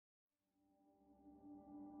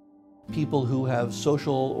People who have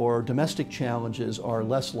social or domestic challenges are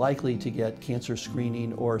less likely to get cancer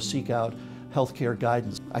screening or seek out healthcare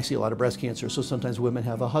guidance. I see a lot of breast cancer, so sometimes women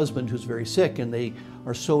have a husband who's very sick and they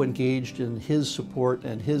are so engaged in his support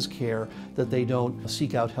and his care that they don't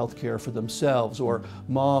seek out healthcare for themselves, or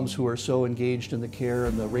moms who are so engaged in the care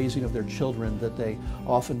and the raising of their children that they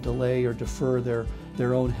often delay or defer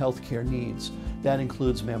their own healthcare needs. That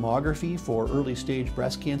includes mammography for early stage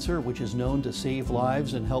breast cancer, which is known to save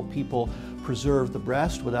lives and help people preserve the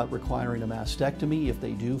breast without requiring a mastectomy if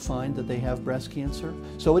they do find that they have breast cancer.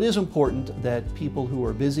 So it is important that people who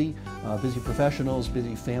are busy professionals,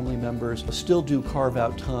 busy family members, still do carve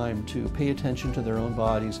out time to pay attention to their own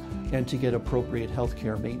bodies and to get appropriate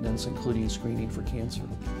healthcare maintenance, including screening for cancer.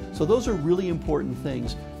 So those are really important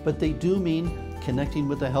things, but they do mean connecting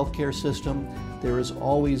with the healthcare system. There is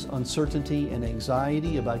always uncertainty and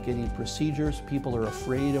anxiety about getting procedures. People are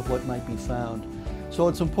afraid of what might be found. So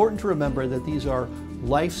it's important to remember that these are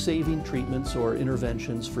life-saving treatments or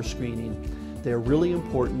interventions for screening. They're really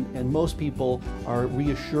important, and most people are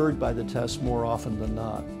reassured by the test more often than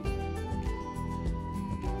not.